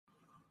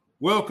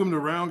Welcome to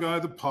Round Guy,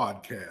 the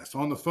podcast.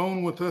 On the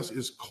phone with us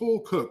is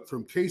Cole Cook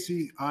from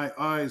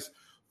KCII's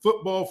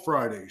Football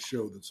Friday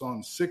show that's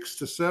on 6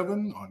 to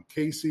 7 on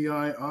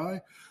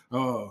KCII.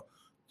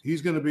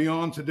 He's going to be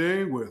on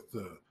today with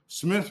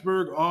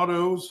Smithburg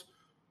Auto's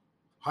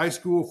high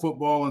school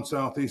football in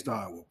Southeast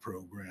Iowa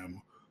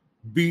program,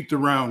 Beat the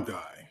Round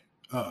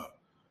Guy.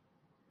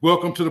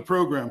 Welcome to the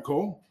program,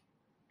 Cole.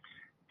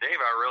 Dave,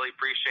 I really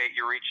appreciate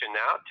you reaching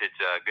out.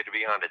 It's good to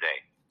be on today.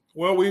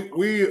 Well,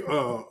 we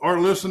our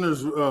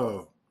listeners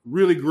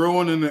really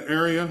growing in the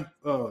area.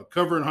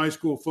 Covering high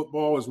school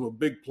football is a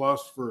big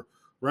plus for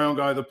Round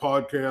Guy, the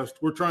podcast.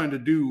 We're trying to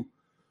do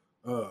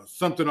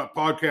something that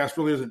podcast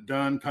really isn't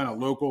done, kind of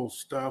local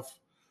stuff.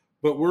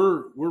 But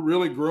we're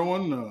really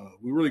growing.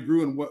 We really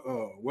grew in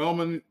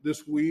Wellman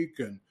this week,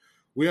 and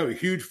we have a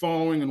huge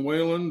following in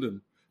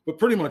Wayland, but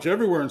pretty much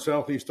everywhere in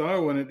Southeast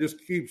Iowa. And it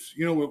just keeps,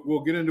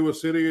 we'll get into a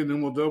city, and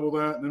then we'll double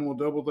that, and then we'll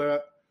double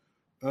that.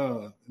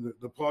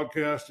 The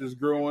podcast is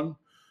growing,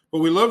 but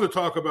we love to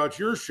talk about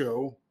your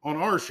show on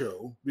our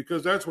show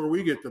because that's where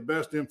we get the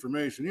best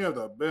information. You have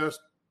the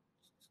best,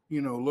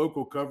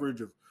 local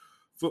coverage of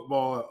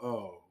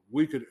football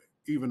we could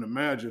even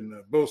imagine.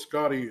 Both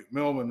Scotty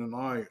Melvin and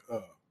I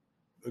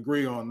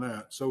agree on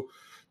that. So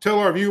tell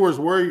our viewers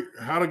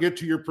how to get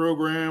to your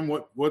program,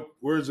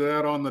 where's it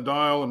at on the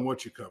dial, and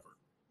what you cover.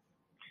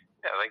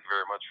 Yeah, thank you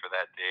very much for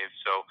that, Dave.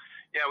 So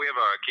yeah, we have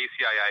a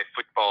KCII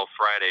Football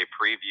Friday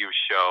preview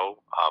show.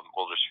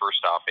 Well, just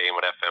first off, AM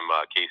and FM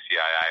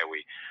KCII,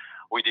 we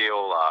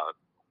deal,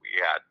 we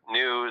got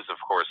news, of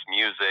course,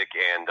 music,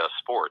 and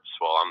sports.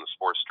 Well, I'm the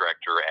sports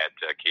director at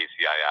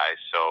KCII.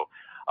 So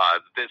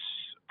this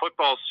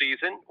football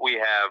season, we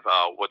have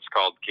what's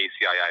called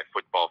KCII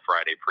Football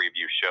Friday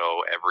preview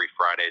show every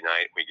Friday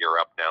night. We gear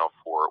up now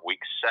for week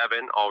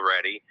 7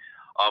 already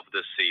of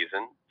the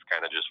season. It's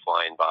kind of just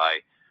flying by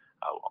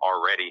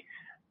already.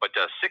 But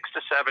 6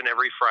 to 7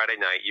 every Friday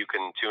night, you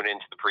can tune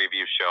into the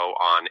preview show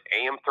on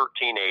AM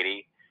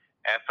 1380,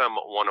 FM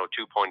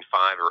 102.5,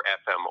 or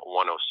FM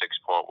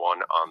 106.1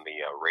 on the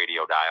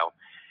radio dial.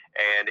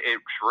 And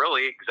it's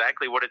really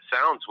exactly what it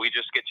sounds. We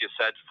just get you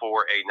set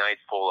for a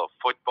night full of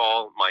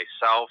football.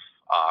 Myself,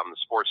 the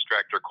sports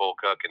director, Cole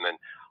Cook, and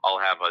then I'll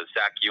have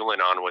Zach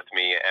Hewlin on with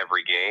me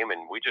every game,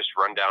 and we just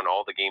run down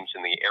all the games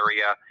in the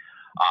area.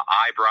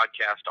 I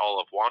broadcast all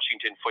of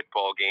Washington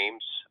football games.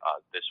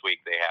 This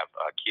week they have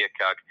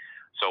Keokuk,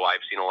 so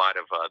I've seen a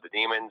lot of the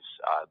Demons.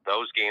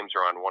 Those games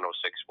are on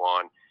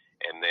 106.1,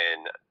 and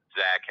then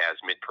Zach has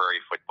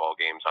Mid-Prairie football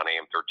games on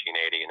AM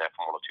 1380 and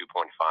FM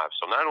 102.5.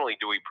 So not only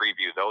do we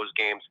preview those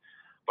games,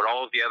 but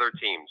all of the other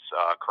teams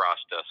across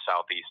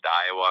Southeast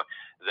Iowa.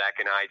 Zach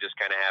and I just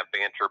kind of have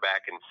banter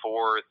back and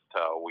forth.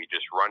 We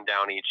just run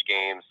down each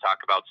game,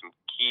 talk about some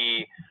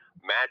key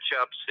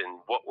matchups and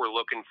what we're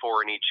looking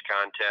for in each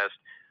contest.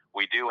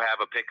 We do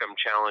have a pick'em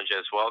challenge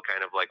as well,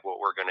 kind of like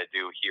what we're going to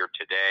do here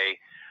today.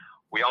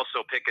 We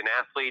also pick an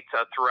athlete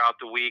throughout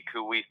the week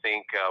who we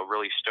think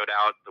really stood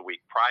out the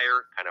week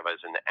prior, kind of as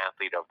an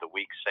athlete of the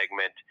week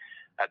segment.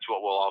 That's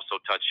what we'll also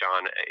touch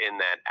on in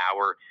that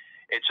hour.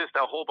 It's just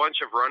a whole bunch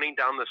of running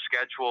down the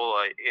schedule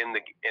in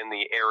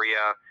the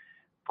area,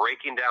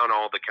 breaking down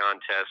all the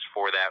contests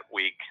for that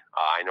week.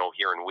 I know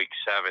here in week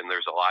 7,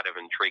 there's a lot of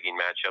intriguing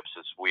matchups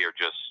as we are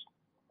just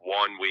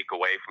 1 week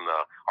away from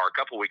a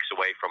couple weeks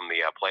away from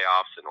the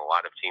playoffs, and a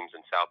lot of teams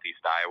in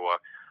Southeast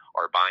Iowa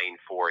are vying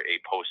for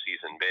a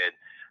postseason bid.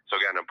 So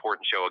got an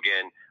important show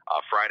again,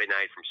 Friday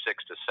night from 6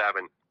 to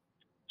 7.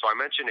 So I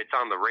mentioned it's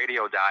on the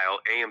radio dial,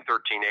 AM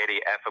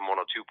 1380, FM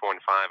 102.5,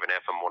 and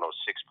FM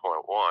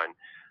 106.1.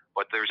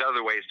 But there's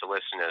other ways to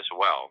listen as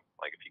well.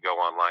 Like if you go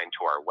online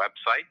to our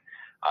website,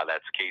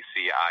 that's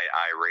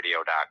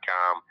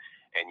kciiradio.com,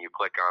 and you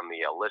click on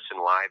the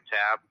Listen Live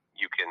tab,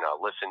 you can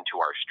listen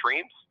to our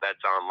streams. That's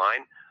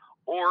online.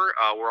 Or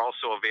we're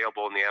also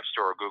available in the App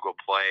Store or Google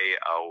Play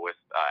with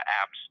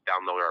apps.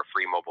 Download our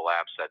free mobile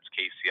apps. That's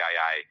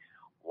KCII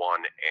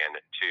 1 and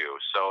 2.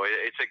 So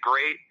it's a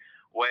great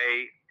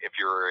way if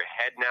you're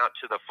heading out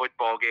to the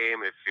football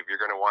game, if you're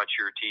going to watch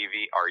your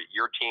TV or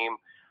your team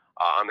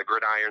on the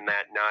gridiron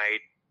that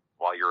night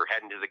while you're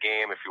heading to the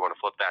game, if you want to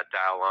flip that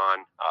dial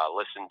on,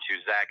 listen to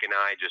Zach and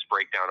I just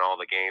break down all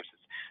the games.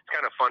 It's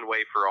kind of a fun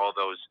way for all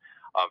those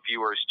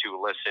viewers to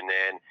listen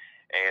in,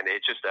 and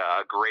it's just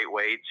a great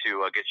way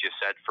to get you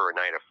set for a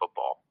night of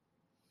football.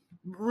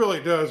 It really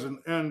does, and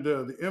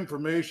the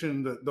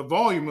information, the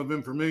volume of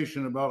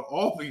information about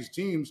all these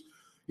teams.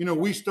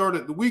 We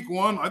started the week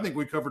 1. I think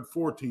we covered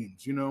 4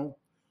 teams. And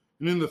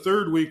in the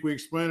third week we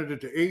expanded it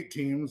to 8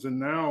 teams, and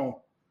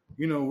now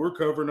we're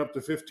covering up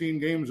to 15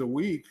 games a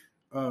week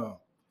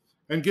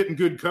and getting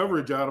good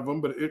coverage out of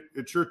them. But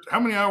it sure. How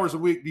many hours a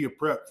week do you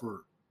prep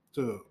for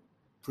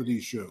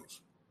these shows?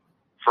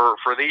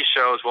 For these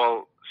shows,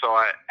 well, so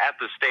at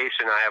the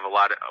station, I have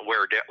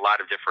wear a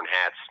lot of different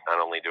hats. Not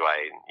only do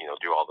I,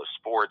 do all the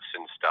sports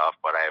and stuff,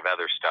 but I have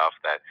other stuff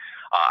that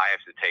I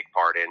have to take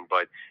part in.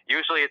 But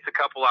usually it's a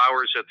couple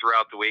hours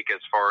throughout the week as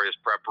far as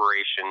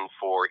preparation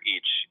for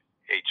each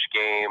each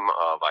game.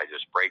 I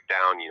just break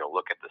down,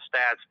 look at the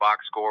stats,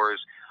 box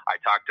scores. I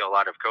talk to a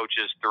lot of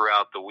coaches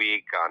throughout the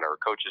week on our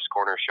Coaches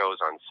Corner shows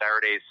on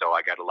Saturdays, so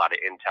I got a lot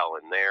of intel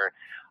in there.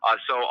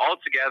 So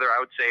altogether, I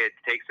would say it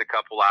takes a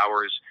couple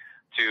hours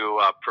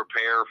to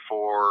prepare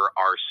for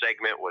our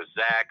segment with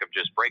Zach of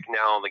just breaking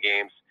down all the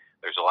games.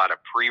 There's a lot of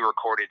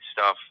pre-recorded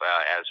stuff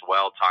as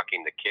well,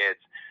 talking to kids.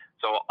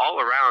 So all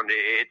around,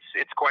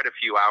 it's quite a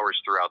few hours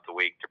throughout the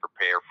week to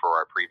prepare for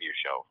our preview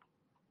show.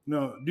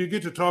 No, do you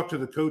get to talk to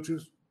the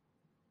coaches?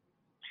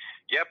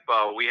 Yep,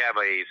 we have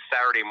a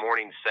Saturday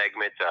morning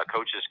segment,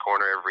 Coach's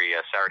Corner, every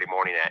Saturday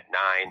morning at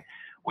 9.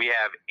 We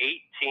have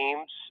 8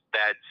 teams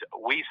that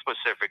we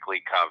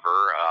specifically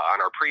cover. On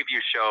our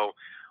preview show,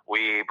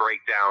 we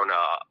break down,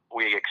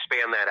 we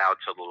expand that out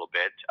to a little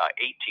bit.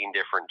 18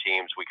 different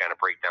teams, we kind of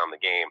break down the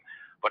game.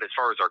 But as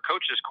far as our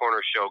Coach's Corner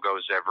show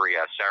goes every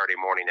Saturday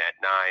morning at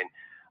 9,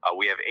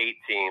 we have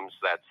 8 teams.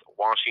 That's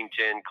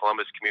Washington,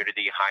 Columbus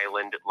Community,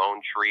 Highland,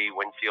 Lone Tree,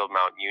 Winfield,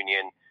 Mount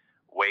Union,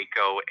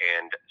 Waco,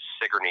 and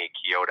Sigourney,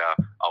 Keota,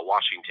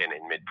 Washington,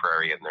 and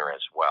Mid-Prairie in there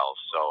as well.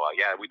 So,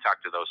 yeah, we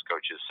talk to those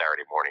coaches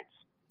Saturday mornings.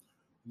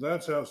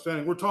 That's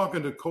outstanding. We're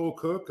talking to Cole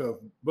Cook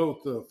of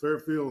both the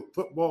Fairfield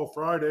Football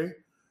Friday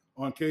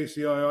on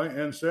KCII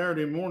and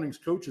Saturday morning's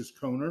Coach's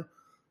Corner.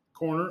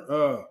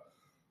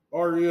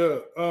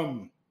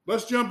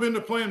 Let's jump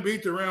into playing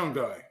Beat the Round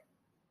Guy.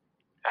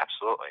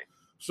 Absolutely.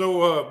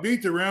 So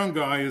Beat the Round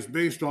Guy is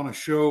based on a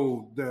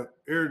show that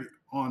aired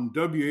on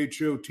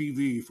WHO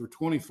TV for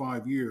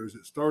 25 years.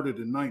 It started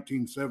in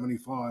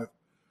 1975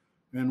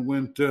 and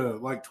went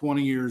like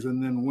 20 years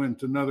and then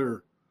went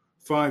another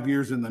 5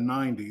 years in the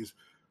 90s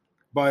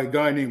by a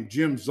guy named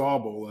Jim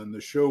Zabel, and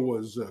the show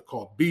was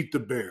called Beat the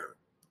Bear.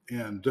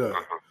 And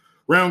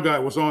Round Guy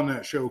was on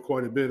that show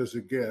quite a bit as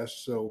a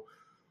guest. So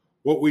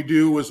what we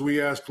do is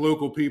we ask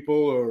local people,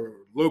 or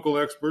local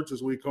experts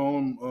as we call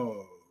them,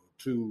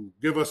 to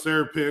give us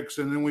their picks,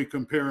 and then we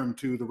compare them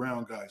to the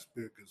Round Guy's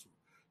pick,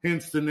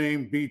 hence the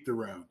name Beat the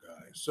Round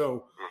Guy.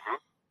 So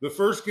the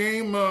first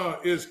game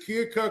is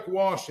Keokuk,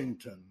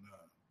 Washington.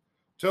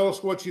 Tell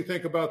us what you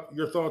think about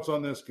your thoughts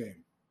on this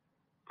game.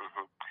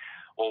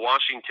 Well,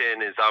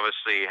 Washington has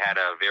obviously had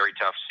a very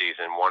tough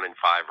season, 1-5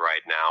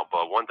 right now.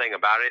 But one thing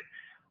about it,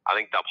 I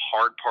think the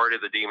hard part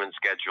of the Demon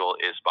schedule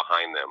is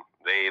behind them.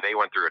 They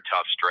went through a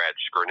tough stretch.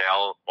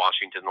 Grinnell,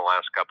 Washington, the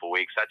last couple of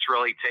weeks. That's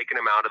really taken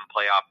them out of the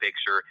playoff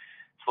picture.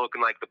 It's looking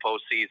like the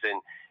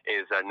postseason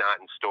is not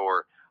in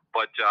store.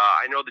 But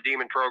I know the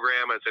Demon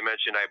program, as I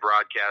mentioned, I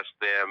broadcast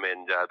them,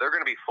 and they're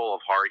going to be full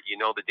of heart. You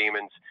know the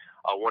Demons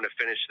want to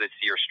finish this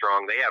year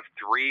strong. They have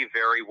 3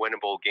 very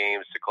winnable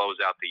games to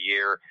close out the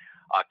year.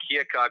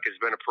 Keokuk has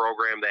been a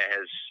program that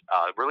has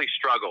really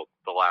struggled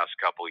the last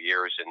couple of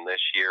years, and this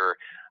year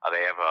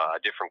they have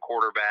a different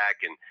quarterback,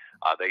 and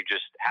they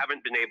just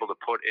haven't been able to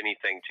put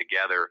anything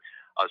together.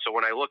 So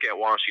when I look at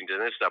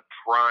Washington, this is a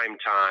prime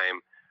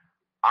time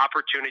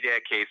opportunity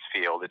at Case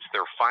Field. It's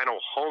their final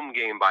home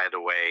game, by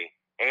the way,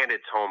 and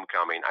it's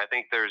homecoming. I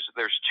think there's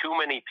too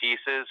many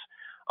pieces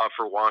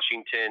for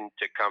Washington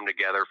to come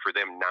together for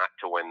them not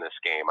to win this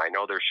game. I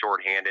know they're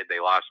shorthanded. They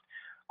lost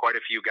quite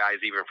a few guys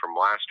even from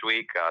last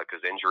week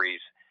because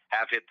injuries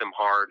have hit them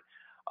hard.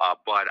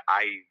 But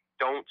I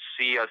don't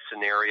see a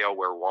scenario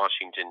where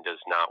Washington does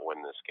not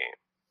win this game.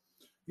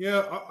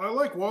 Yeah, I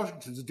like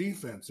Washington's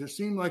defense. It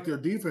seemed like their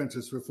defense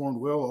has performed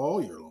well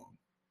all year long.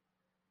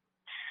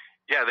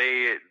 Yeah,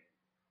 they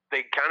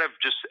kind of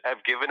just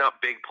have given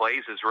up big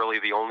plays is really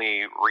the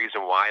only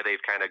reason why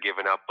they've kind of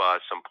given up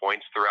some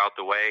points throughout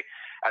the way.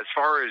 As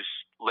far as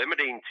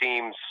limiting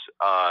teams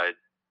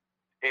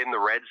in the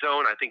red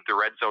zone, I think the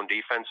red zone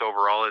defense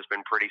overall has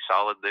been pretty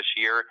solid this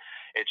year.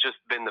 It's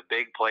just been the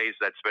big plays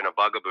that's been a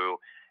bugaboo.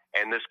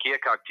 And this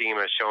Keokuk team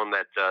has shown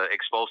that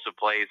explosive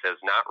plays has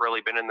not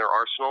really been in their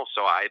arsenal.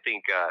 So I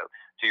think,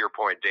 to your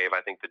point, Dave,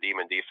 I think the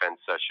Demon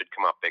defense should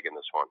come up big in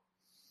this one.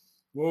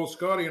 Well,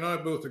 Scotty and I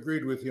both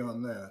agreed with you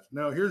on that.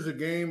 Now, here's a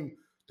game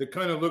that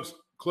kind of looks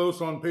close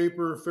on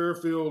paper,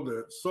 Fairfield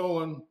at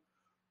Solon.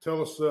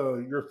 Tell us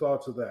your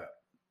thoughts of that.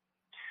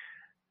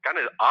 Kind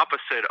of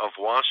opposite of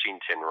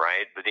Washington,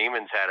 right? The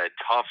Demons had a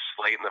tough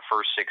slate in the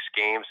first 6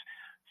 games.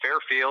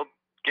 Fairfield,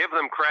 give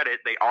them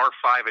credit, they are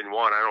 5-1.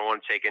 I don't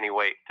want to take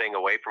anything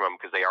away from them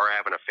because they are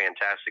having a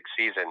fantastic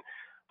season.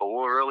 But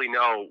we'll really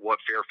know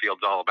what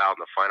Fairfield's all about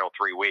in the final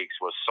 3 weeks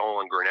with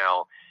Solon,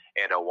 Grinnell,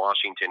 and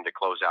Washington to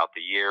close out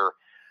the year.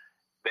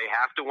 They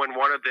have to win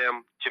one of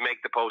them to make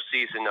the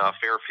postseason,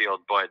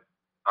 Fairfield. But,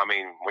 I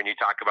mean, when you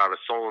talk about a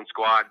Solon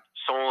squad,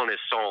 Solon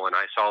is Solon.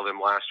 I saw them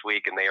last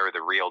week, and they are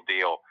the real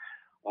deal.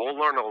 We'll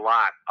learn a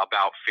lot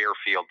about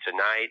Fairfield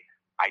tonight.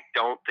 I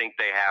don't think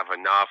they have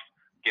enough.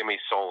 Give me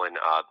Solon.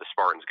 The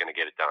Spartans going to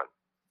get it done.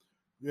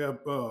 Yeah,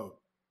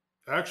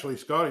 actually,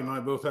 Scotty and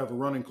I both have a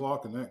running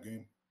clock in that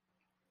game.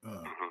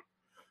 I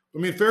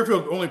mean,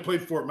 Fairfield only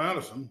played Fort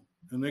Madison,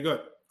 and they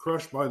got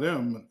crushed by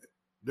them.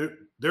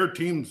 Their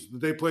teams that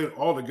they played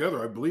all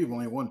together, I believe,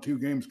 only won 2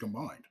 games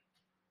combined.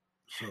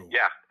 So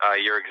yeah,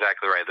 you're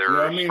exactly right.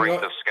 Their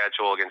strength of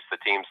schedule against the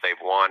teams they've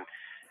won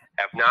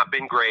have not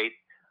been great.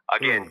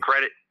 Again,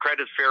 credit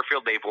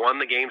Fairfield. They've won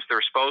the games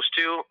they're supposed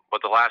to,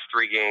 but the last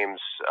 3 games,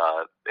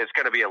 it's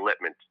going to be a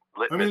litmus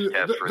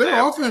test for their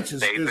them. Offense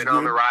They've is been good.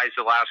 on the rise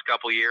the last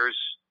couple of years.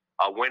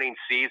 A winning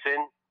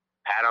season,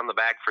 pat on the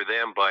back for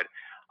them, but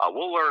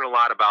we'll learn a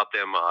lot about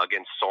them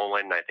against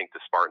Solon. I think the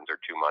Spartans are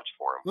too much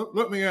for them.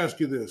 Let me ask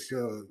you this.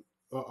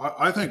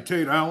 I think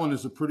Tate Allen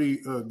is a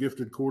pretty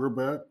gifted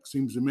quarterback,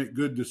 seems to make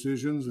good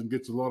decisions and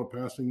gets a lot of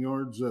passing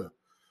yards. Do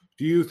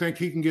you think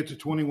he can get to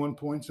 21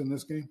 points in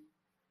this game?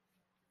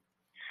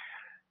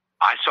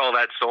 I saw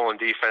that Solon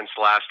defense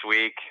last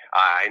week.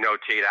 I know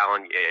Tate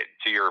Allen,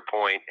 to your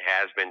point,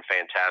 has been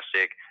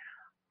fantastic.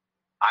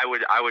 I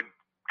would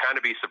kind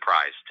of be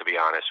surprised, to be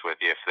honest with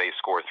you, if they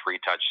score 3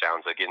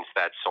 touchdowns against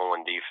that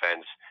Solon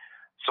defense.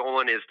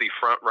 Solon is the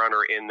front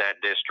runner in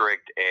that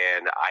district,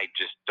 and I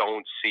just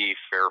don't see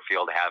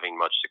Fairfield having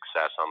much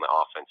success on the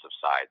offensive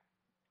side.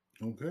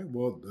 Okay,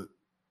 well,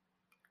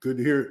 good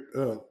to hear.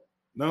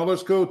 Now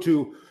let's go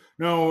to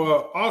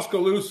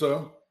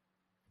Oskaloosa.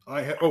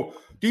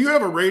 Do you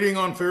have a rating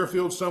on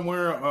Fairfield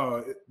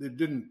somewhere? It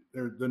didn't.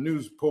 The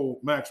news poll,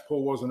 Max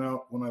poll, wasn't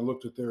out when I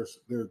looked at their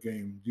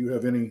game. Do you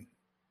have any?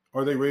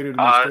 Are they rated in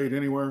the state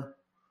anywhere?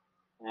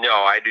 No,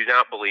 I do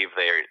not believe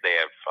they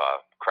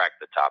have cracked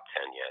the top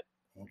 10 yet.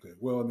 Okay.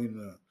 Well, I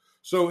mean,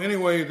 so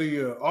anyway,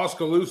 the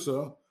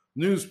Oskaloosa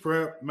News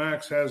Prep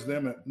Max has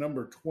them at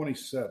number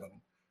 27.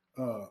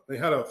 They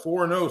had a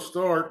 4-0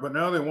 start, but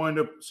now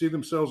they see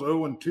themselves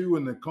 0-2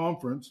 in the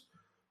conference.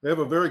 They have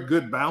a very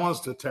good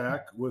balanced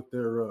attack with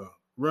their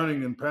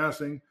running and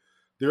passing.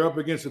 They're up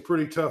against a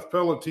pretty tough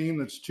Pella team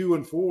that's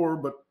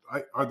 2-4, but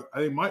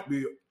they might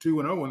be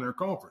 2-0 in their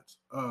conference.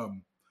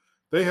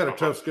 They had a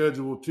tough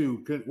schedule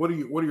too. What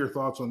are your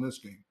thoughts on this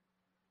game?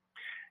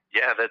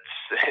 Yeah,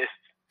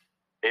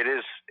 it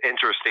is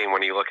interesting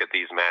when you look at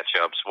these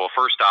matchups. Well,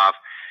 first off,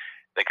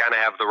 they kind of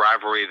have the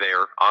rivalry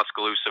there,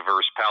 Oskaloosa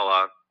versus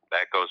Pella.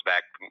 That goes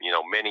back,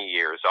 many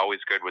years. Always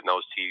good when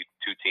those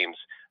two teams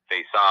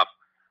face off.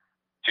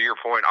 To your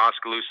point,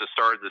 Oskaloosa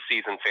started the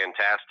season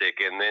fantastic,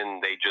 and then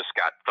they just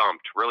got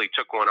thumped. Really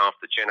took one off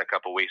the chin a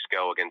couple weeks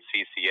ago against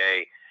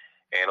CCA,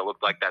 and it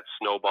looked like that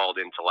snowballed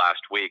into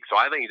last week. So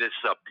I think this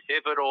is a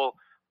pivotal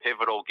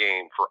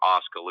game for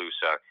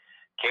Oskaloosa.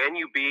 Can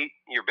you beat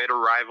your bitter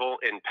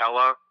rival in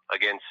Pella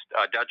against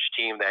a Dutch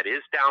team that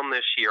is down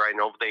this year? I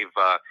know they've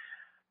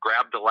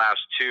grabbed the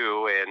last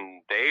 2,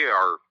 and they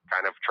are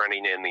kind of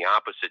trending in the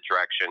opposite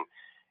direction.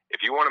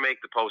 If you want to make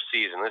the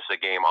postseason, this is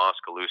a game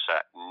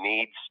Oskaloosa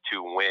needs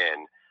to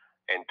win.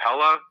 And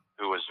Pella,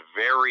 who is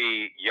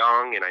very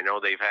young, and I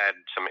know they've had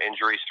some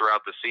injuries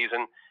throughout the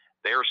season,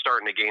 they're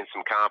starting to gain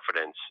some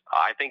confidence.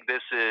 I think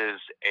this is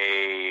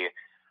a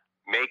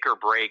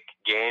make-or-break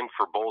game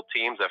for both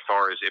teams as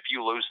far as if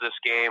you lose this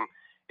game,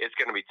 it's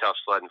going to be tough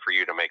sledding for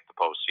you to make the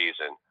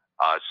postseason.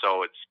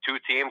 So it's 2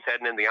 teams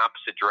heading in the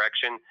opposite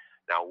direction.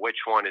 Now,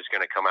 which one is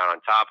going to come out on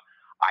top?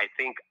 I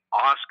think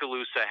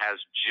Oskaloosa has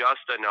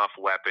just enough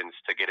weapons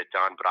to get it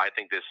done, but I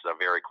think this is a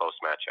very close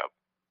matchup.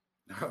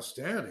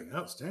 Outstanding.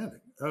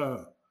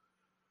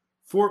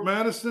 Fort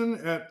Madison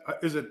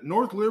is it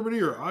North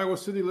Liberty or Iowa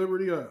City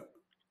Liberty?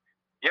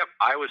 Yep,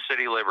 Iowa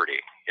City Liberty.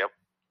 Yep.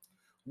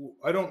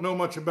 I don't know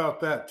much about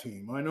that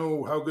team. I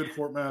know how good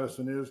Fort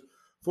Madison is.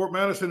 Fort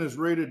Madison is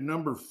rated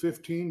number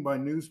 15 by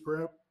News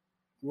Prep.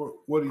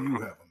 What do you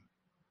have them?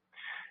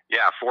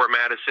 Yeah, Fort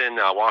Madison,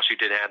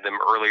 Washington had them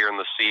earlier in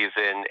the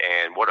season,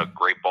 and what a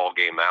great ball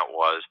game that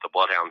was. The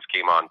Bloodhounds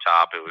came on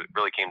top. It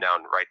really came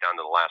right down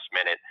to the last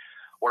minute.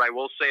 What I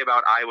will say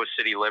about Iowa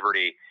City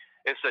Liberty,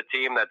 it's a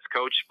team that's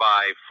coached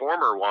by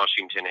former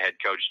Washington head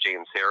coach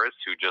James Harris,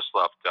 who just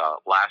left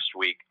last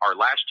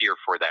year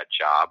for that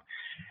job.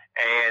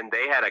 And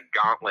they had a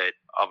gauntlet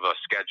of a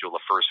schedule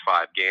the first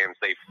 5 games.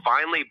 They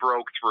finally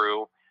broke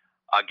through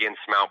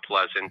against Mount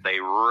Pleasant. They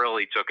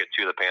really took it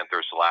to the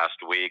Panthers last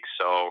week.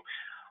 So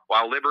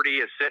while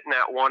Liberty is sitting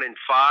at 1-5,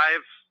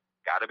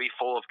 got to be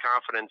full of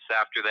confidence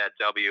after that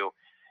W,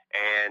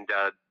 and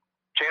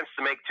chance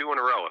to make 2 in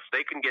a row. If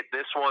they can get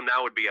this one,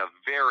 that would be a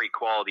very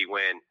quality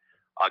win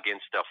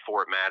against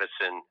Fort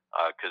Madison,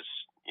 because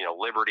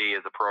Liberty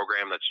is a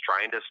program that's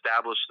trying to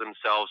establish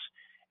themselves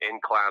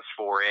in Class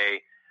 4A,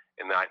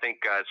 and I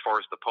think as far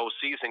as the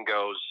postseason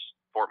goes,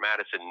 Fort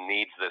Madison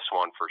needs this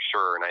one for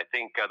sure, and I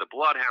think the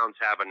Bloodhounds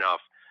have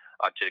enough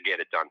to get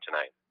it done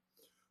tonight.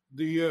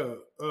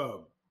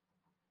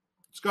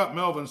 Scott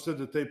Melvin said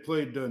that they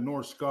played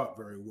North Scott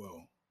very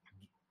well.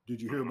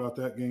 Did you hear about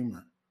that game?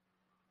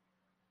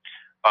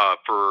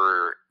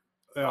 For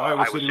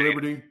Iowa City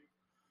Liberty,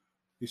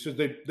 he said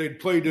they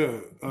played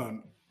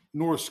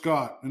North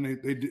Scott, and they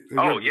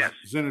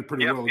represented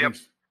pretty well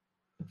against.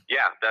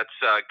 Yeah, that's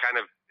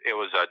it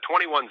was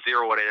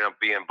 21-0 what it ended up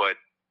being, but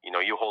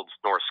you hold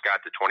North Scott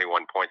to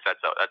 21 points.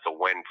 That's a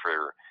win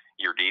for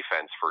your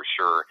defense for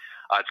sure.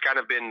 It's kind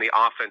of been the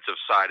offensive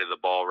side of the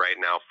ball right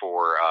now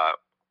for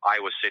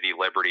Iowa City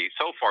Liberty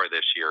so far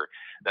this year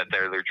that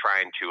they're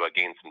trying to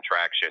gain some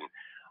traction.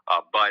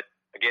 But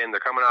again, they're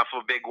coming off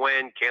of a big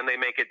win. Can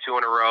they make it 2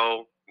 in a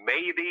row?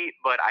 Maybe,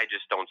 but I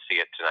just don't see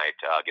it tonight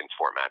against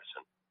Fort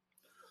Madison.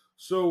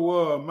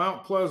 So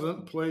Mount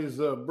Pleasant plays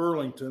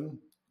Burlington.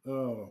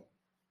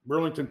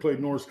 Burlington played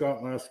North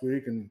Scott last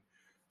week and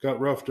got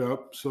roughed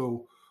up.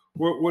 So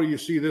what do you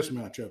see this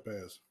matchup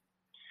as?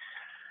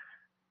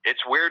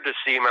 It's weird to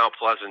see Mount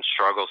Pleasant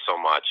struggle so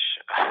much.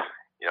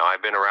 You know,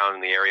 I've been around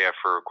in the area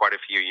for quite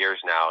a few years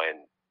now, and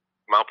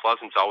Mount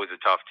Pleasant's always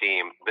a tough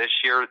team. This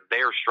year,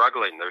 they are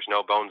struggling. There's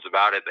no bones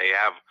about it. They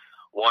have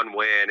one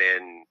win,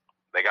 and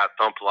they got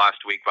thumped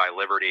last week by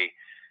Liberty.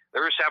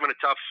 They're just having a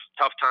tough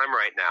time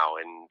right now,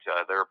 and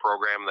they're a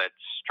program that's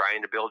trying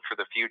to build for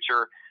the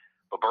future.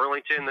 But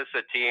Burlington, this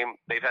is a team,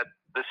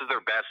 this is their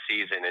best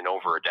season in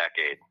over a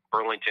decade.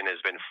 Burlington has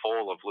been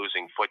full of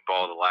losing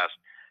football the last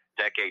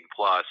decade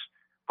plus.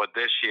 But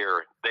this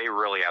year, they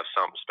really have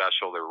something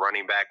special. Their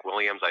running back,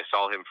 Williams, I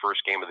saw him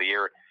first game of the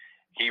year.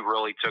 He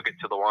really took it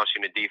to the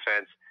Washington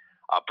defense.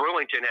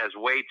 Burlington has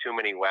way too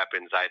many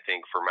weapons, I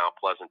think, for Mount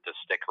Pleasant to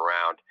stick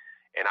around.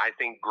 And I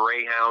think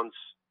Greyhounds,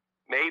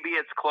 maybe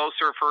it's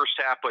closer first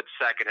half, but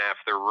second half,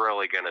 they're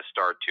really going to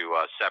start to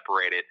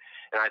separate it.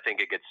 And I think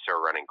it gets to a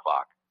running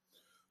clock.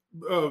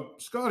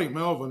 Scotty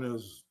Melvin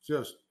is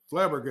just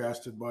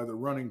flabbergasted by the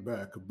running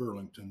back of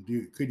Burlington.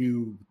 Could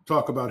you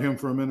talk about him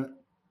for a minute?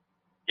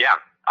 Yeah.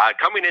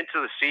 Coming into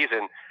the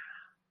season,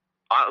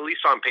 at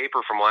least on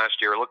paper from last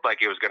year, it looked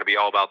like it was going to be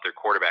all about their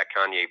quarterback,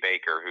 Kanye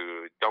Baker,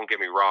 who, don't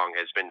get me wrong,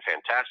 has been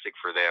fantastic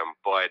for them.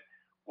 But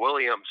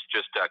Williams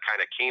just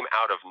kind of came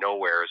out of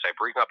nowhere. As I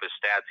bring up his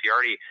stats, he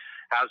already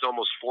has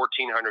almost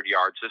 1,400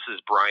 yards. This is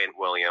Bryant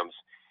Williams.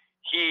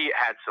 He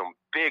had some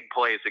big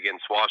plays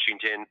against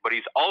Washington, but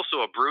he's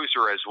also a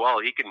bruiser as well.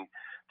 He can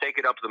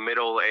take it up the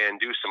middle and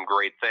do some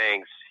great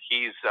things.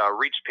 He's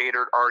reached pay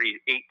dirt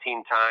already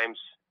 18 times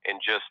in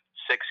just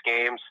 6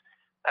 games.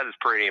 That is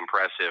pretty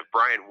impressive.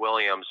 Bryant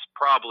Williams,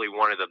 probably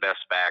one of the best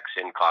backs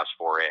in Class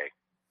 4A.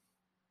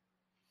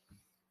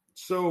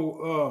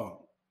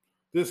 So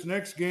this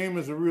next game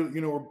is a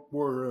real,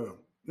 we're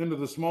into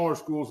the smaller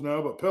schools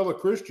now, but Pella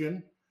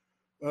Christian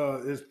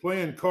is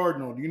playing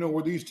Cardinal. Do you know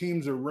where these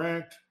teams are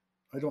ranked?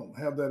 I don't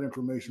have that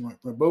information right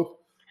now. Both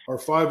are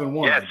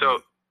 5-1. Yeah,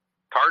 so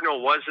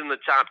Cardinal was in the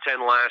top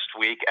 10 last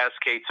week.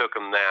 SK took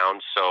them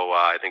down, so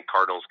I think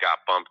Cardinals got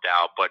bumped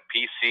out. But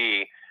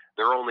PC,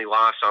 their only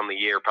loss on the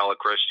year, Pella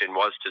Christian,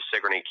 was to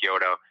Sigourney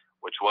Kyoto,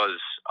 which was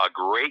a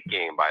great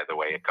game, by the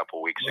way, a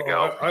couple weeks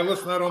ago. I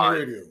listened to that on the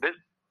radio.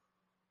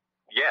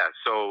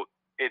 So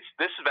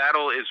this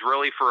battle is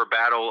really for a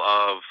battle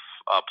of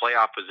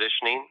playoff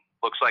positioning.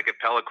 Looks like if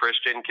Pella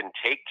Christian can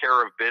take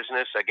care of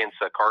business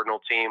against a Cardinal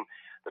team,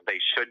 that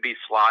they should be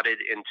slotted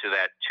into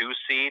that 2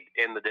 seed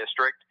in the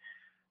district.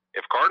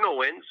 If Cardinal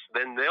wins,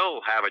 then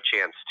they'll have a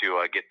chance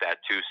to get that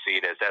 2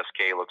 seed, as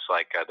SK looks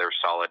like they're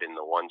solid in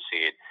the 1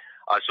 seed.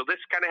 So this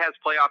kind of has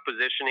playoff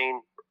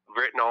positioning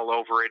written all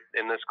over it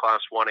in this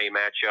Class 1A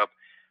matchup.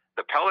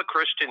 The Pella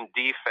Christian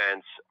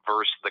defense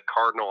versus the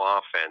Cardinal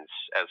offense,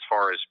 as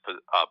far as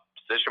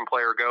position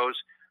player goes,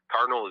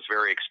 Cardinal is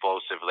very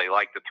explosive. They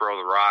like to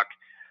throw the rock,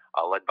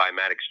 led by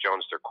Maddox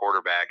Jones, their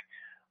quarterback.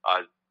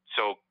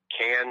 So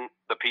can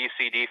the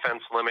PC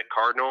defense limit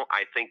Cardinal?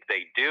 I think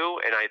they do,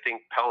 and I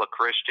think Pella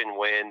Christian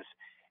wins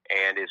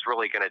and is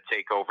really going to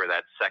take over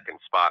that 2nd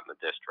spot in the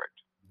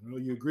district.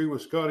 Well, you agree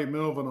with Scotty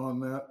Melvin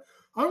on that.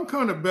 I'm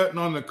kind of betting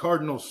on the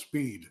Cardinals'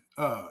 speed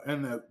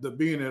and the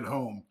being at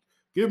home.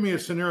 Give me a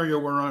scenario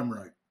where I'm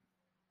right.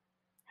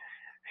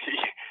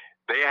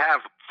 They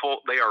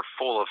are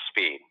full of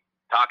speed.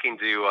 Talking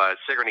to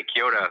Sigourney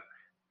Kyoto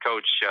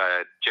coach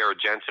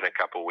Jared Jensen a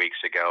couple weeks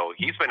ago,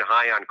 he's been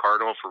high on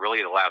Cardinal for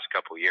really the last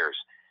couple of years.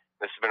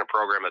 This has been a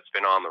program that's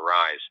been on the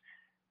rise.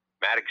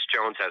 Maddox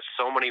Jones has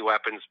so many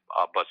weapons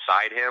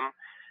beside him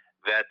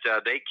that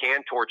they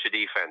can torch a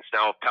defense.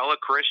 Now, if Pella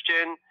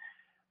Christian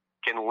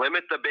can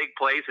limit the big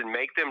plays and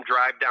make them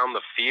drive down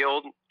the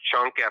field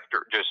chunk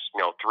after just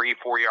 3,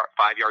 4,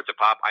 5 yards a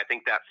pop, I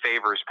think that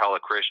favors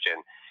Pella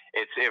Christian.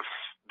 It's if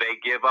they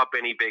give up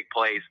any big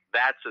plays,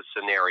 that's a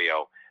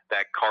scenario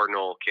that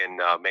Cardinal can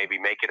maybe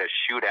make it a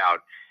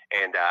shootout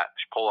and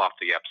pull off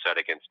the upset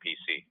against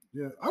PC.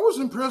 Yeah, I was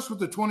impressed with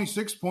the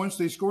 26 points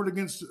they scored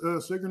against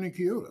Sigourney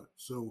Kyoto.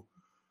 So,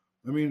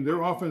 I mean,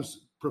 their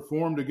offense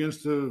performed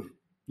against a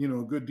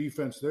good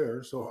defense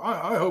there. So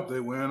I hope they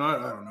win. I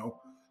don't know.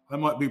 I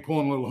might be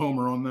pulling a little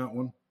homer on that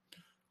one.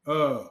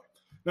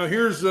 Now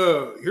here's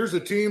a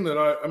team that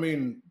I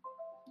mean,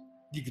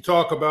 you could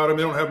talk about them.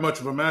 They don't have much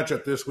of a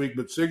matchup this week,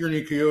 but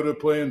Sigourney Kyoto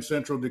playing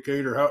Central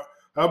Decatur.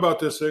 How about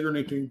this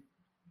Sigourney team?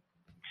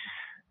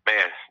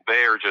 Man,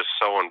 they are just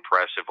so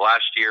impressive.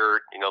 Last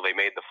year, they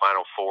made the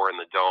Final Four in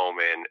the Dome,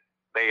 and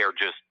they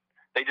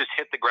just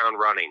hit the ground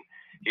running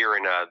here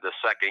in the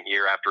second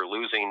year after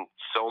losing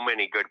so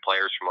many good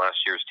players from last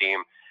year's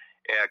team.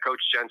 Coach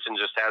Jensen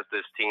just has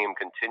this team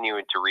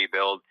continuing to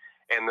rebuild,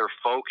 and their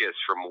focus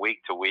from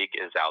week to week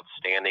is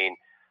outstanding.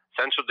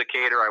 Central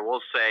Decatur, I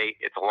will say,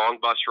 it's a long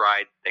bus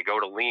ride. They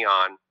go to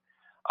Leon,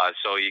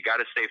 so you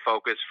got to stay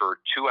focused for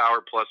a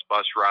 2-hour plus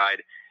bus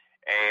ride.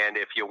 And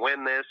if you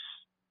win this,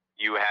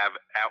 you have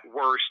at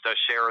worst a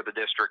share of the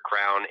district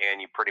crown,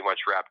 and you pretty much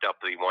wrapped up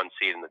the 1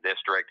 seed in the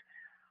district.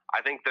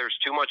 I think there's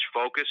too much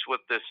focus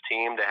with this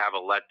team to have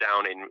a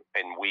letdown in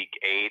week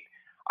 8.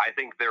 I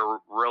think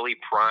they're really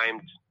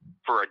primed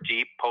for a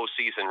deep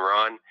postseason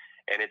run,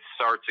 and it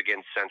starts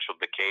against Central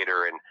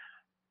Decatur. And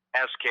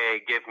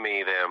SK, give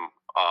me them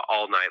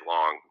all night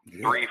long.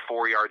 Yeah.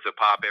 3-4 yards a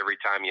pop every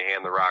time you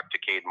hand the rock to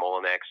Cade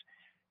Molinex.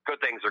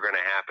 Good things are going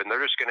to happen.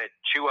 They're just going to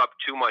chew up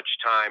too much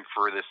time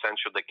for the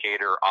Central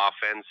Decatur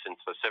offense, and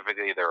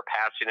specifically their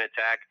passing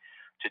attack,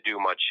 to do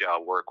much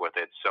work with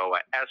it. So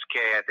SK,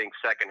 I think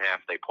second half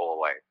they pull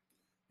away.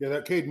 Yeah,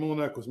 that Cade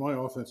Molinex was my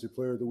offensive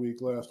player of the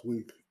week last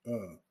week.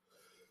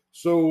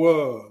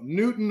 So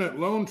Newton at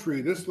Lone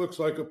Tree, this looks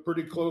like a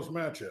pretty close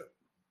matchup.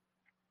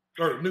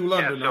 Or New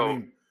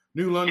London,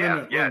 New London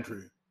at Lone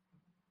Tree.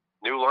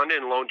 New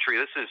London, Lone Tree.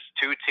 This is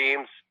two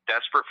teams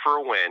desperate for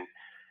a win.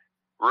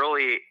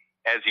 Really,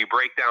 as you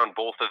break down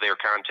both of their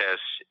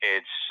contests,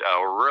 it's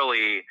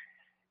really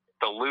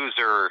the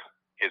loser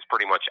is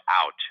pretty much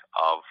out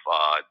of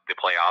the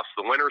playoffs.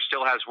 The winner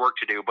still has work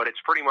to do, but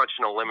it's pretty much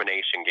an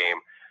elimination game.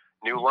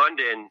 New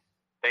London,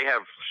 they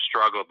have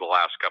struggled the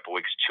last couple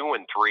weeks,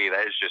 2-3.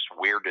 That is just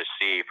weird to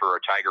see for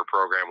a Tiger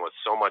program with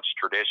so much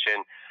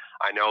tradition.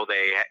 I know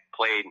they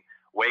played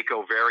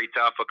Waco very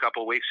tough a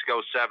couple weeks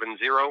ago, 7-0,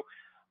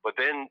 but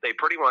then they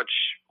pretty much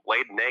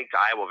laid an egg to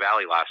Iowa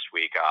Valley last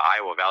week.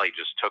 Iowa Valley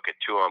just took it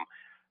to them.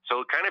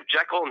 So kind of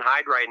Jekyll and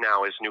Hyde right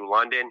now is New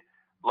London.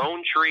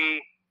 Lone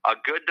Tree, a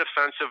good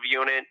defensive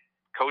unit.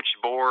 Coach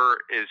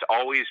Bohr is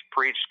always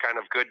preached kind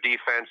of good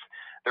defense.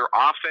 Their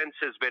offense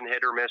has been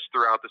hit or miss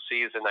throughout the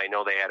season. I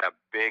know they had a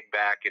big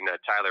back in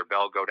Tyler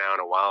Bell go down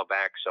a while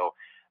back, so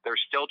they're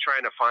still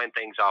trying to find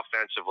things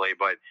offensively.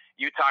 But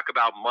you talk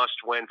about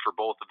must-win for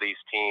both of these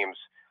teams.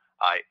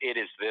 It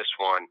is this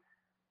one.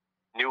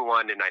 New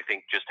London, I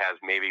think, just has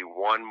maybe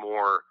one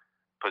more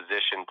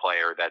position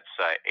player that's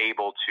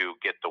able to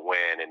get the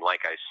win. And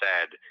like I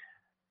said,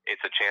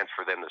 it's a chance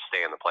for them to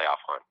stay in the playoff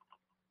hunt.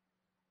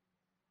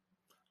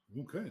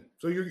 Okay.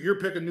 So you're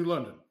picking New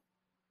London?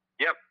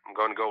 Yep. I'm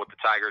going to go with the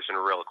Tigers in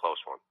a real close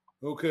one.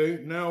 Okay.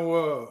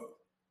 Now,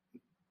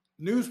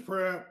 News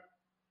Prep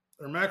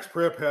or Max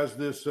Prep has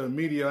this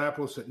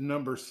Mediapolis at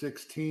number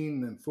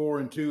 16 and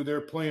 4-2.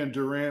 They're playing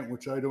Durant,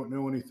 which I don't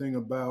know anything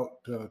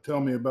about. Tell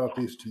me about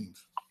these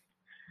teams.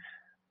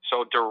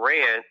 So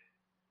Durant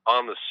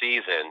on the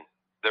season,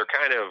 they're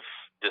kind of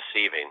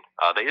deceiving.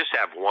 They just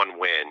have one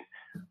win,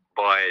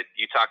 but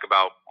you talk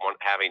about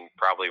having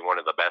probably one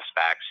of the best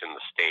backs in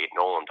the state,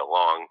 Nolan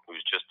DeLong,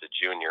 who's just a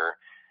junior.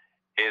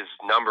 His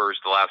numbers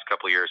the last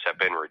couple of years have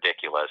been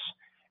ridiculous.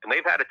 And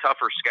they've had a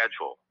tougher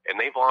schedule, and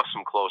they've lost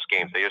some close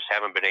games. They just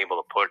haven't been able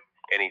to put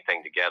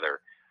anything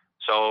together.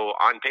 So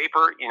on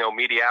paper,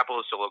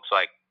 Mediapolis, it looks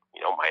like,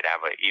 might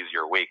have an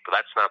easier week, but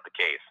that's not the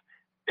case.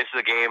 This is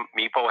a game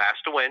Meepo has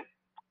to win,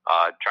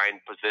 try and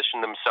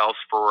position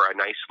themselves for a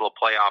nice little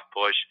playoff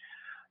push.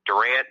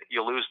 Durant,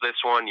 you lose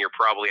this one, you're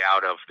probably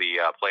out of the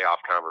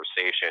playoff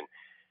conversation.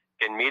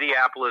 Can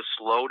Mediapolis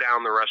slow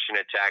down the rushing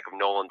attack of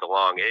Nolan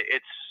DeLong?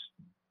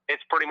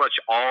 It's pretty much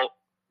all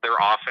their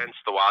offense,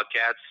 the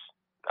Wildcats.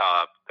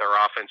 Their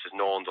offense is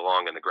Nolan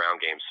DeLong in the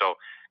ground game. So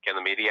can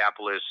the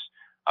Mediapolis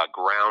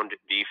ground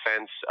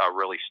defense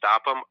really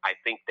stop them? I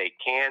think they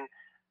can,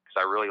 because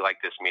I really like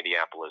this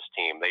Mediapolis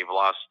team. They've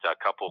lost a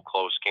couple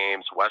close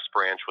games. West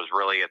Branch was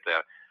really at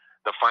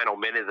the final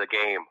minute of the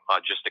game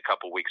just a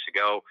couple weeks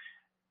ago.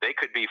 They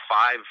could be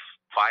 5-1.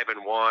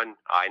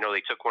 I know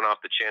they took one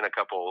off the chin a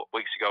couple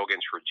weeks ago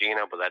against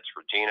Regina, but that's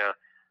Regina.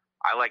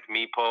 I like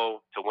Meepo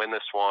to win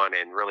this one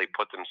and really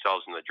put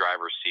themselves in the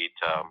driver's seat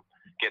to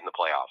get in the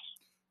playoffs.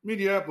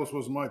 Mediapolis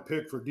was my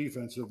pick for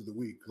defense of the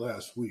week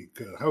last week.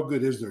 How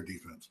good is their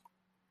defense?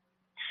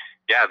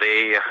 Yeah,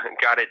 they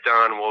got it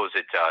done. What was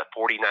it,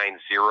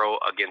 49-0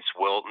 against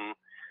Wilton,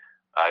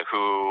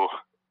 who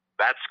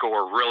that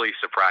score really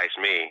surprised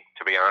me,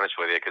 to be honest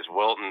with you, because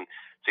Wilton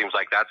seems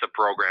like that's a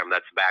program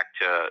that's back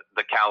to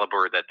the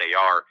caliber that they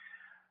are.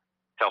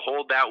 To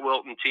hold that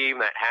Wilton team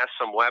that has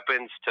some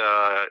weapons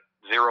to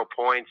 0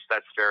 points,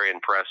 that's very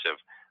impressive.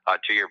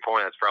 To your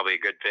point, that's probably a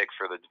good pick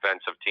for the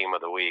defensive team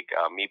of the week.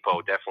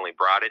 Meepo definitely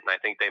brought it, and I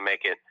think they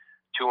make it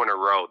 2 in a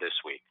row this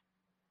week.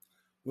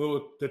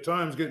 Well, the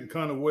time's getting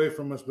kind of away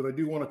from us, but I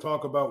do want to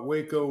talk about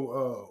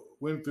Waco,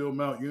 Winfield,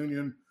 Mount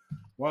Union.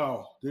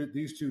 Wow,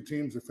 these two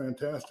teams are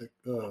fantastic.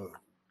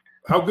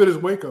 How good is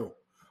Waco?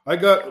 I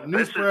got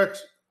Newsprax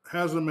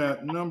has them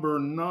at number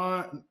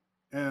 9,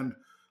 and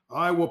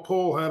Iowa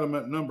Poll had them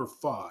at number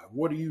 5.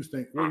 What do you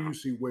think? Where do you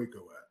see Waco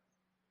at?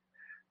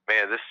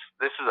 Man, this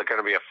is going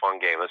to be a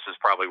fun game. This is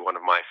probably one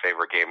of my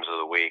favorite games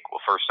of the week. Well,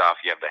 first off,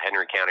 you have the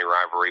Henry County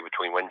rivalry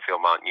between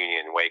Winfield, Mount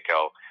Union, and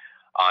Waco.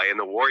 And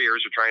the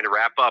Warriors are trying to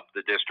wrap up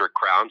the district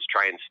crowns,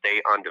 try and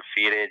stay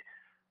undefeated.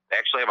 They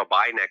actually have a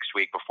bye next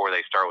week before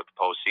they start with the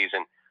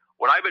postseason.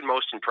 What I've been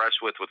most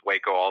impressed with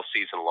Waco all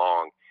season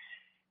long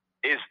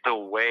is the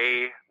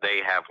way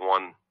they have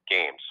won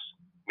games,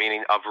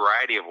 meaning a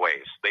variety of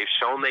ways. They've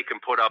shown they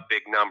can put up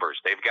big numbers.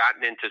 They've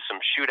gotten into some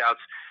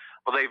shootouts,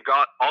 but they've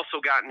also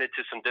gotten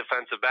into some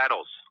defensive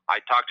battles. I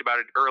talked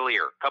about it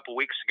earlier. A couple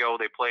weeks ago,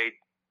 they played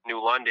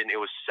New London, it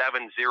was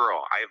 7-0.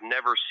 I have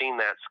never seen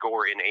that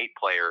score in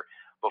 8-player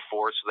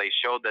before, so they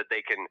showed that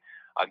they can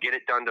get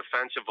it done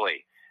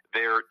defensively.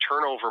 Their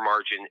turnover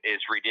margin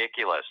is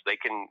ridiculous. They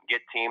can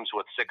get teams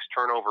with 6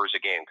 turnovers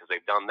a game because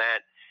they've done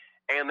that,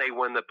 and they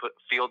win the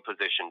field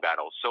position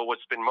battles. So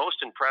what's been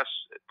most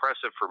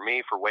impressive for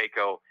me for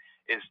Waco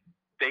is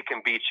they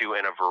can beat you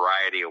in a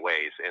variety of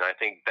ways, and I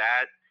think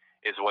that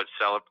is what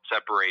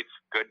separates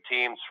good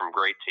teams from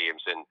great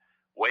teams. And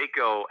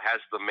Waco has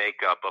the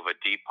makeup of a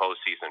deep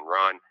postseason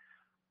run.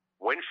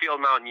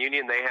 Winfield Mountain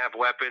Union, they have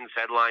weapons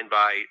headlined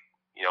by,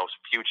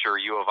 future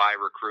U of I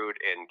recruit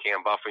and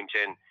Cam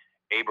Buffington.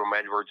 Abram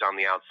Edwards on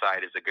the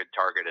outside is a good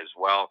target as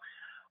well.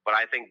 But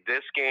I think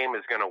this game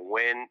is going to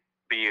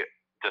be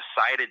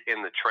decided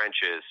in the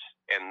trenches,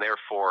 and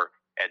therefore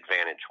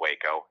advantage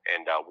Waco,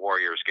 and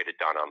Warriors get it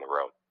done on the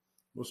road.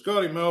 Well,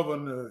 Scotty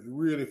Melvin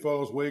really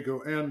follows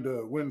Waco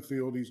and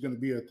Winfield. He's going to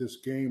be at this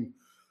game.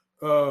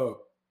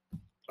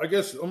 I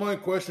guess my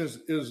question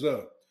is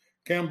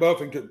Cam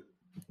Buffington,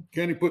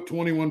 can he put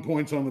 21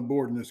 points on the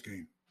board in this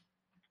game?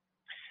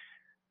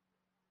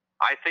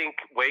 I think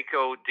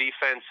Waco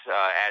defense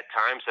at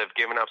times have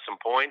given up some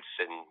points,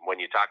 and when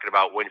you're talking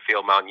about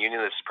Winfield Mountain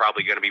Union, this is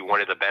probably going to be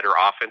one of the better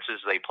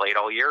offenses they played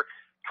all year.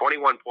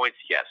 21 points,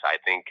 yes. I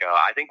think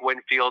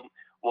Winfield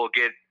will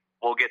get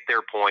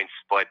their points,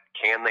 but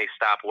can they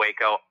stop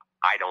Waco?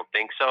 I don't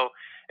think so.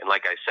 And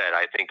like I said,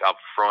 I think up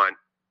front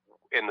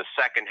in the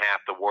second half,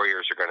 the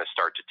Warriors are going to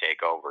start to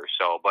take over.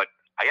 So, but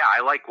yeah,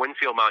 I like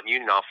Winfield Mountain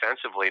Union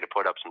offensively to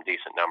put up some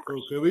decent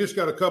numbers. Okay, we just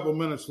got a couple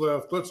minutes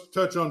left. Let's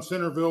touch on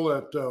Centerville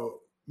at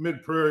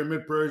Mid Prairie.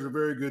 Mid Prairie is a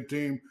very good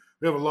team.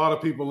 We have a lot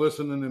of people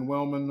listening in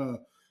Wellman.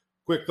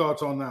 Quick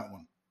thoughts on that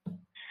one.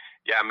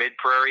 Yeah, Mid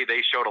Prairie,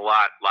 they showed a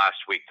lot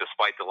last week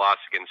despite the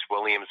loss against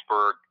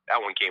Williamsburg.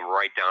 That one came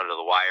right down to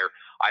the wire.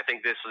 I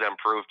think this is an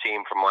improved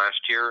team from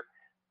last year.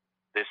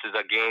 This is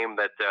a game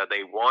that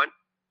they want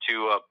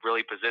to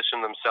really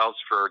position themselves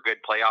for a good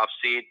playoff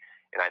seed,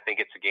 and I think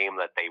it's a game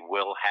that they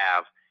will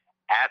have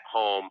at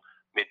home.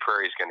 Mid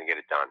Prairie is going to get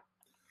it done.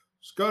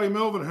 Scotty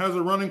Melvin has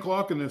a running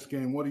clock in this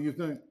game. What do you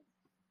think?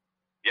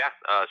 Yeah,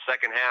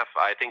 second half,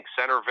 I think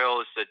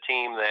Centerville is the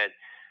team that,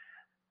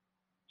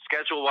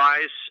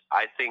 schedule-wise,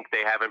 I think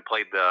they haven't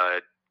played the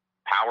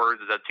power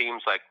of the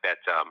teams like that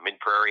Mid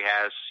Prairie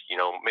has.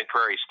 Mid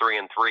Prairie's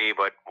 3-3,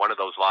 but one of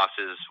those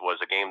losses was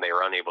a game they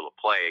were unable to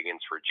play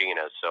against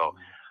Regina. So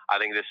I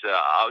think this is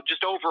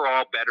just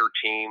overall better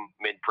team,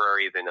 Mid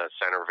Prairie, than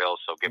Centerville.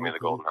 So give me the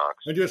Golden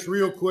Hawks. And just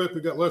real quick,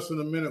 we got less than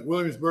a minute.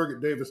 Williamsburg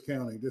at Davis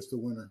County, just the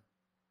winner.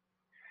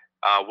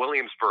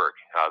 Williamsburg,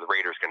 the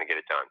Raiders going to get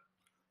it done.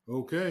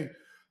 Okay.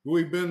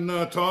 We've been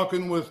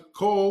talking with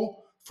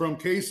Cole from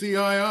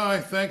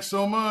KCII. Thanks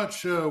so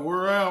much.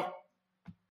 We're out.